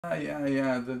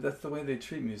Yeah. That's the way they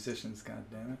treat musicians. God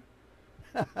damn it.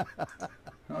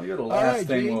 Oh, you're the All last right,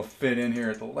 thing Gene. we'll fit in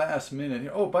here at the last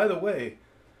minute. Oh, by the way,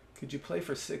 could you play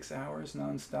for 6 hours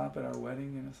nonstop at our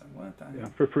wedding? You know, it's like, what the Yeah,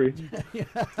 heck? for free.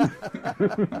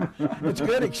 It's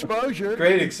good exposure.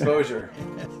 Great exposure.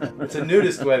 It's a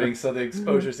nudist wedding, so the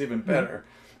exposure's even better.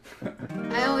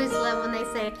 I always love when they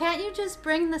say, "Can't you just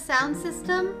bring the sound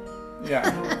system?" Yeah,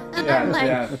 And yeah, I'm like,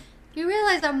 yeah. you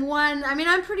realize I mean,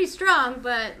 I'm pretty strong,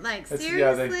 but like,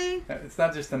 seriously? It's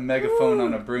not just a megaphone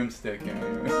on a broomstick. You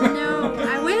know? No,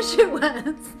 I wish it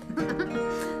was.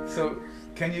 So,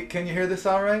 can you hear this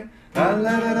all right?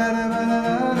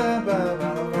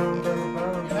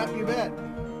 Yep, you bet.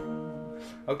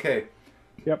 Okay.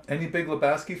 Yep. Any Big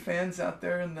Lebowski fans out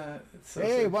there in the?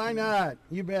 Hey, why not?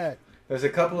 You bet. There's a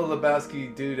couple of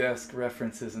Lebowski dude-esque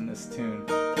references in this tune.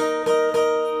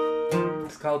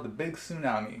 It's called the Big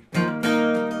Tsunami.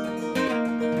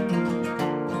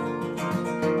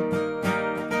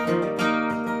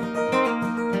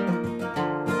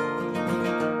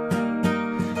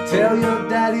 Tell your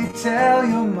daddy, tell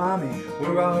your mommy,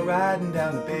 we're all riding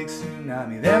down the big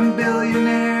tsunami. Them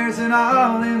billionaires and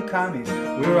all them commies,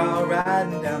 we're all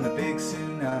riding down the big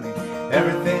tsunami.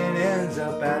 Everything ends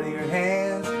up out of your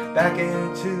hands, back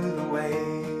into the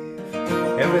wave.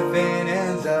 Everything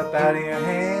ends up out of your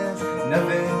hands,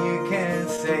 nothing you can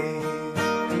save.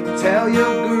 Tell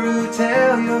your guru,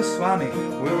 tell your swami,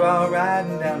 we're all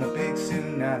riding down a big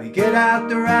tsunami. Get out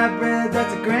the rye bread,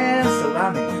 that's a grand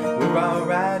salami. We're all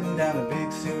riding down a big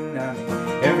tsunami.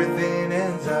 Everything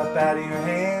ends up out of your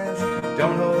hands,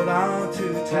 don't hold on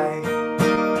too tight.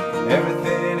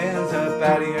 Everything ends up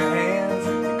out of your hands,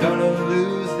 you're gonna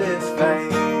lose this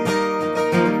fight.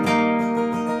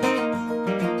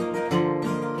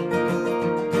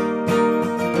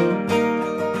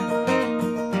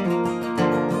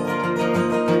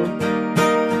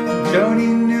 Joni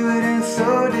knew it and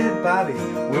so did Bobby.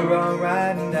 We're all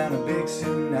riding down a big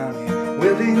tsunami.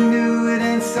 Willie knew it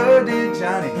and so did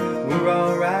Johnny. We're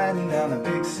all riding down a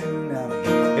big tsunami.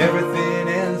 Everything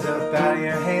ends up out of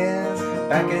your hands,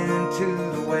 back into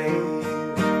the wave.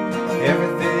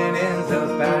 Everything ends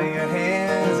up out of your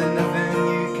hands and nothing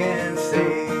you can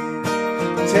save.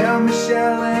 Tell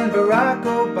Michelle and Barack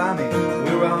Obama,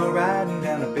 we're all riding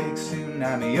down a big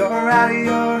tsunami. You're out of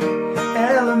your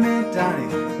element, Donnie.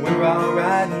 We're all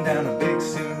riding down a big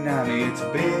tsunami. It's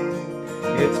big,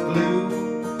 it's blue,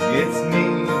 it's me,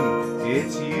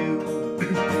 it's you.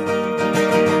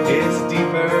 It's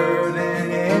deeper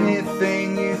than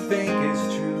anything you think is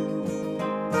true.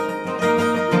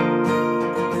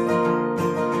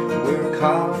 We're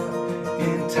caught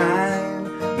in time,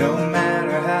 no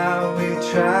matter how we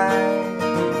try.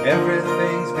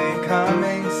 Everything's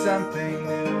becoming something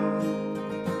new,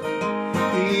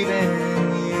 even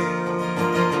you.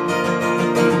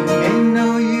 Ain't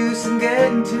no use in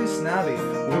getting too snobby.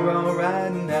 We're all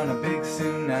riding down a big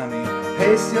tsunami.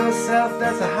 Pace yourself,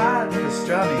 that's a hot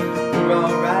pastrami. We're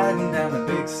all riding down a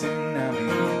big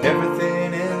tsunami.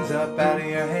 Everything ends up out of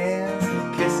your hands,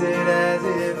 kiss it as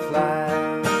it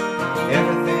flies.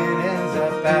 Everything ends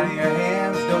up out of your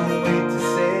hands, don't wait to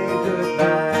say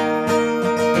goodbye.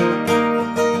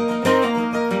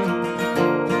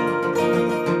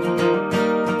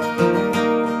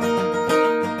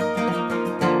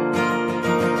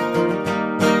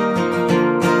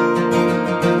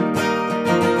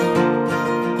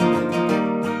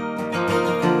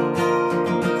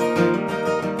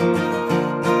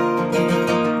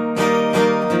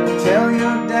 Tell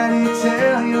your daddy,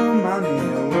 tell your mommy,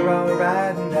 we're all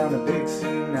riding down a big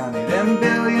tsunami. Them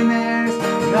billionaires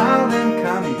and all them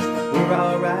commies, we're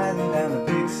all riding down a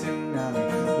big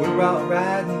tsunami. We're all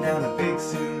riding down a big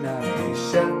tsunami.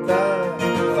 Shut the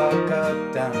fuck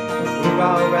up, Donnie. We're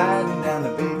all riding down a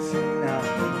big tsunami.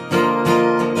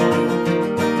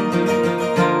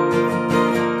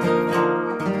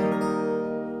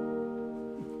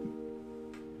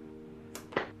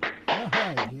 All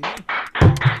right, Gene.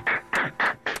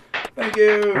 Thank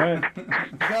you. All right.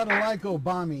 Gotta like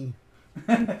Obama.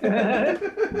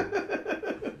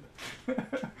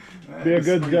 Be a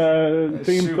good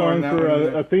theme shoehorn song that for one in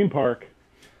there. a theme park.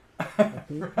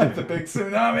 Right, the big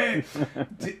tsunami.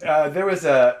 There was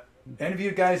any of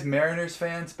you guys Mariners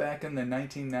fans back in the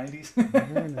 1990s?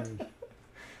 Mariners.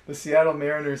 The Seattle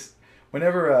Mariners.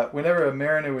 Whenever a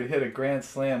Mariner would hit a grand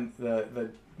slam,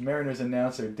 the Mariners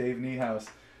announcer Dave Niehaus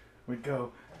would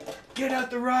go, "Get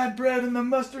out the rye bread and the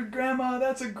mustard, Grandma.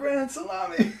 That's a grand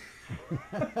salami."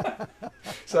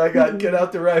 So I got "Get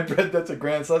out the rye bread. That's a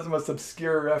grand salami." That's the most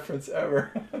obscure reference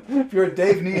ever. If you're a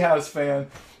Dave Niehaus fan,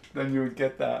 then you would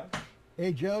get that.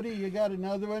 Hey, Jody, you got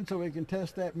another one so we can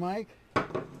test that mic?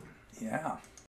 Yeah.